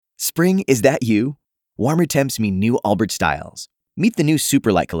Spring, is that you? Warmer temps mean new Allbirds styles. Meet the new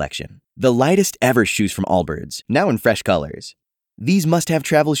Superlight collection, the lightest ever shoes from Allbirds, now in fresh colors. These must-have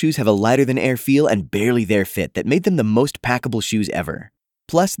travel shoes have a lighter-than-air feel and barely there fit that made them the most packable shoes ever.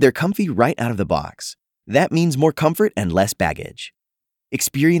 Plus, they're comfy right out of the box. That means more comfort and less baggage.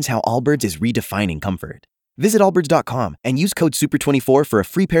 Experience how Allbirds is redefining comfort. Visit allbirds.com and use code SUPER24 for a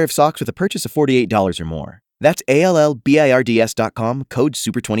free pair of socks with a purchase of $48 or more. That's ALLBIRDS.com, code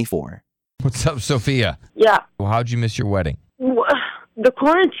SUPER24. What's up, Sophia? Yeah. Well, how'd you miss your wedding? The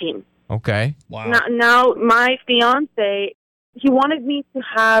quarantine. Okay. Wow. Now, my fiance, he wanted me to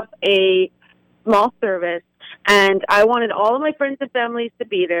have a small service, and I wanted all of my friends and families to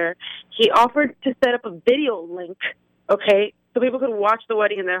be there. He offered to set up a video link, okay, so people could watch the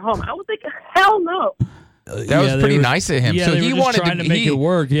wedding in their home. I was like, hell no. That was pretty nice of him. Yeah, so they he were just wanted trying to make it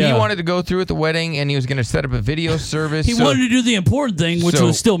work. Yeah. He wanted to go through with the wedding, and he was going to set up a video service. He wanted to do the important thing, which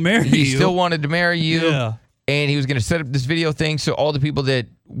was still marry you. He still wanted to marry you. Yeah. And he was going to set up this video thing so all the people that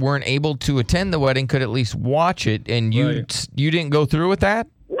weren't able to attend the wedding could at least watch it. And you didn't go through with that?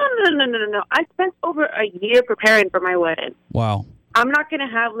 No. I spent over a year preparing for my wedding. Wow. I'm not going to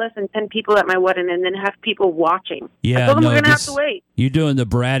have less than 10 people at my wedding and then have people watching. Yeah, I told them we're going to have to wait. You're doing the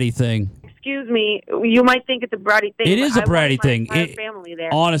bratty thing. Excuse me, you might think it's a bratty thing. It is a bratty thing. Family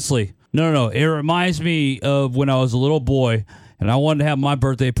there. Honestly. No. It reminds me of when I was a little boy, and I wanted to have my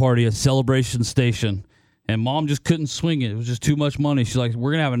birthday party at Celebration Station. And Mom just couldn't swing it. It was just too much money. She's like,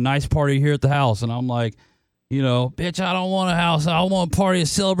 we're going to have a nice party here at the house. And I'm like, bitch, I don't want a house. I want a party at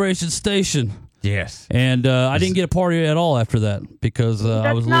Celebration Station. Yes. And I didn't get a party at all after that because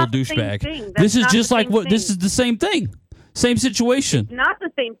I was a little douchebag. This is just like what? This is the same thing. Same situation. It's not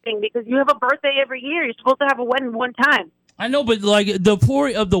the same thing because you have a birthday every year. You're supposed to have a wedding one time. I know, but like the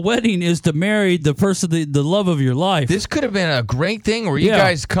point of the wedding is to marry the person, the love of your life. This could have been a great thing where you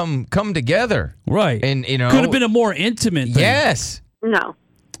guys come together, right? And could have been a more intimate thing. Yes. No.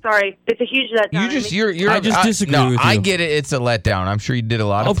 Sorry, it's a huge letdown. I just disagree with you. I get it. It's a letdown. I'm sure you did a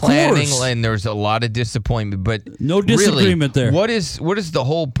lot of planning, and there's a lot of disappointment. But no disagreement really, there. What is the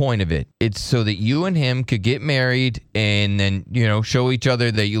whole point of it? It's so that you and him could get married, and then show each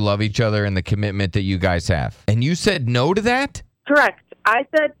other that you love each other and the commitment that you guys have. And you said no to that? Correct. I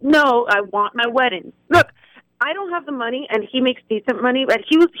said no. I want my wedding. Look, I don't have the money, and he makes decent money. But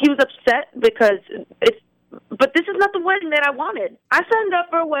he was upset because it's. But this is not the wedding that I wanted. I signed up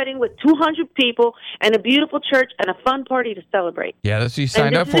for a wedding with 200 people and a beautiful church and a fun party to celebrate. Yeah, that's what you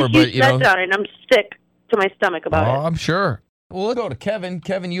signed up for. But and I'm sick to my stomach about it. Oh, I'm sure. Well, let's go to Kevin.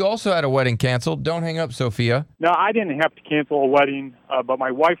 Kevin, you also had a wedding canceled. Don't hang up, Sophia. No, I didn't have to cancel a wedding, but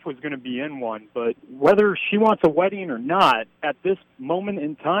my wife was going to be in one. But whether she wants a wedding or not, at this moment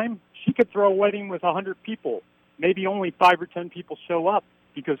in time, she could throw a wedding with 100 people. Maybe only 5 or 10 people show up.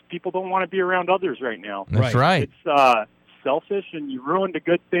 Because people don't want to be around others right now. That's right. It's selfish, and you ruined a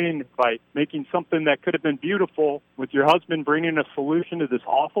good thing by making something that could have been beautiful with your husband bringing a solution to this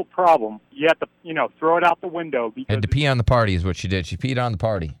awful problem. You have to, throw it out the window. Because had to pee on the party is what she did. She peed on the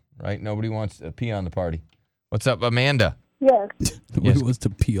party, right? Nobody wants to pee on the party. What's up, Amanda? Yes. Nobody wants to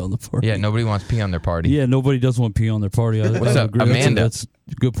pee on the party. Yeah, nobody wants to pee on their party. Yeah, nobody does want to pee on their party. What's up, Amanda? That's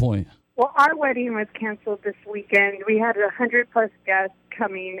a good point. Well, our wedding was canceled this weekend. We had 100-plus guests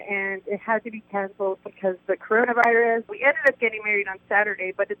coming, and it had to be canceled because of the coronavirus. We ended up getting married on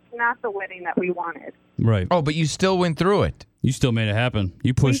Saturday, but it's not the wedding that we wanted. Right. Oh, but you still went through it. You still made it happen.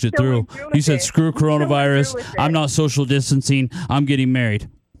 You pushed it through. You said, screw coronavirus. I'm not social distancing. I'm getting married.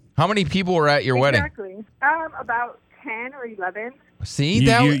 How many people were at your wedding? Exactly. About 10 or 11. See,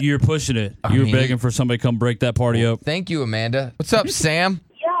 you're pushing it. You're begging for somebody to come break that party up. Thank you, Amanda. What's up, Sam?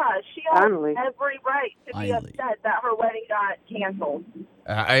 She has every right to be upset that her wedding got canceled.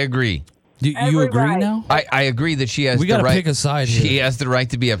 I agree. Do you agree now? I agree that she has the right. We got to pick a side here. She has the right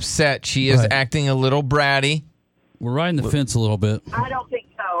to be upset. She is acting a little bratty. We're riding the fence a little bit. I don't think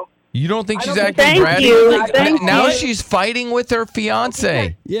so. You don't think she's acting bratty? Now she's fighting with her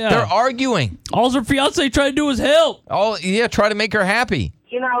fiancé. Yeah. They're arguing. All her fiancé tried to do is help. Try to make her happy.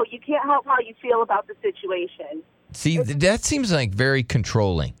 You can't help how you feel about the situation. See, that seems like very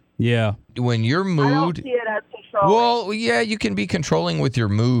controlling. Yeah. When your mood... I don't see it as controlling. Well, yeah, you can be controlling with your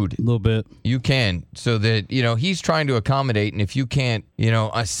mood. A little bit. You can. So that, he's trying to accommodate, and if you can't,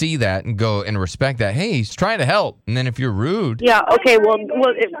 see that and go and respect that, hey, he's trying to help. And then if you're rude... Yeah, okay, what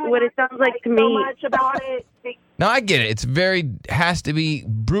it sounds like to me... So much about it. No, I get it. Has to be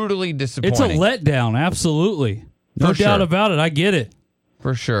brutally disappointing. It's a letdown, absolutely. No doubt about it. I get it.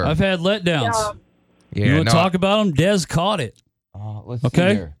 For sure. I've had letdowns. Yeah. You want to talk about them? Des caught it. Let's see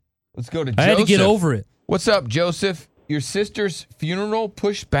here. Let's go to Joseph. I had to get over it. What's up, Joseph? Your sister's funeral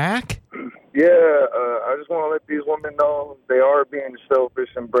pushed back? Yeah, I just want to let these women know they are being selfish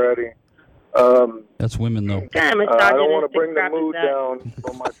and bratty. That's women, though. I don't want to bring the mood down,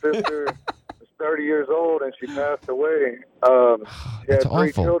 but my sister is 30 years old and she passed away. She had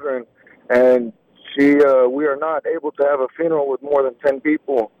 3 children, and we are not able to have a funeral with more than 10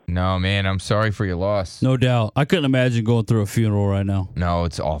 people. No, man, I'm sorry for your loss. No doubt. I couldn't imagine going through a funeral right now. No,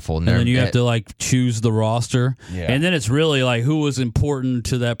 it's awful. And then you have to, like, choose the roster. Yeah. And then it's really, like, who was important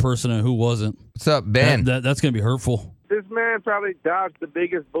to that person and who wasn't. What's up, Ben? That's going to be hurtful. This man probably dodged the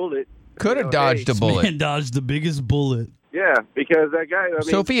biggest bullet. Could have dodged a bullet. Man dodged the biggest bullet. Yeah, because that guy,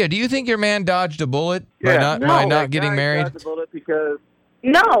 Sophia, do you think your man dodged a bullet by not getting married? Dodged a bullet because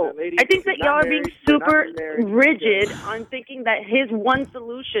No, I think that y'all are being super rigid on thinking that his one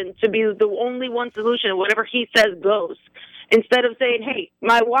solution to be the only one solution, whatever he says goes. Instead of saying, hey,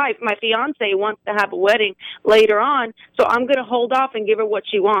 my fiance wants to have a wedding later on, so I'm going to hold off and give her what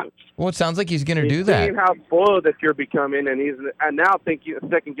she wants. Well, it sounds like he's going to do that. Seeing how spoiled that you're becoming, and now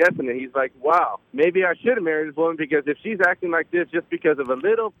second guessing it. He's like, wow, maybe I should have married this woman, because if she's acting like this just because of a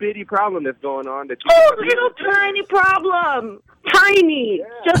little bitty problem that's going on. Little tiny problem. Tiny.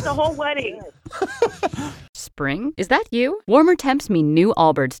 Yeah. Just a whole wedding. Spring? Is that you? Warmer temps mean new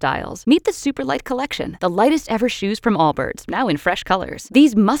Allbirds styles. Meet the Super Light Collection, the lightest ever shoes from Allbirds, now in fresh colors.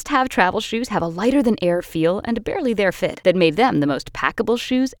 These must-have travel shoes have a lighter-than-air feel and a barely-there fit that made them the most packable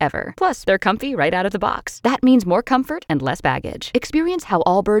shoes ever. Plus, they're comfy right out of the box. That means more comfort and less baggage. Experience how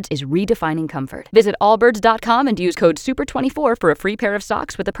Allbirds is redefining comfort. Visit allbirds.com and use code SUPER24 for a free pair of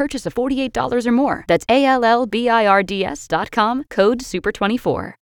socks with a purchase of $48 or more. That's ALLBIRDS.com, code SUPER24.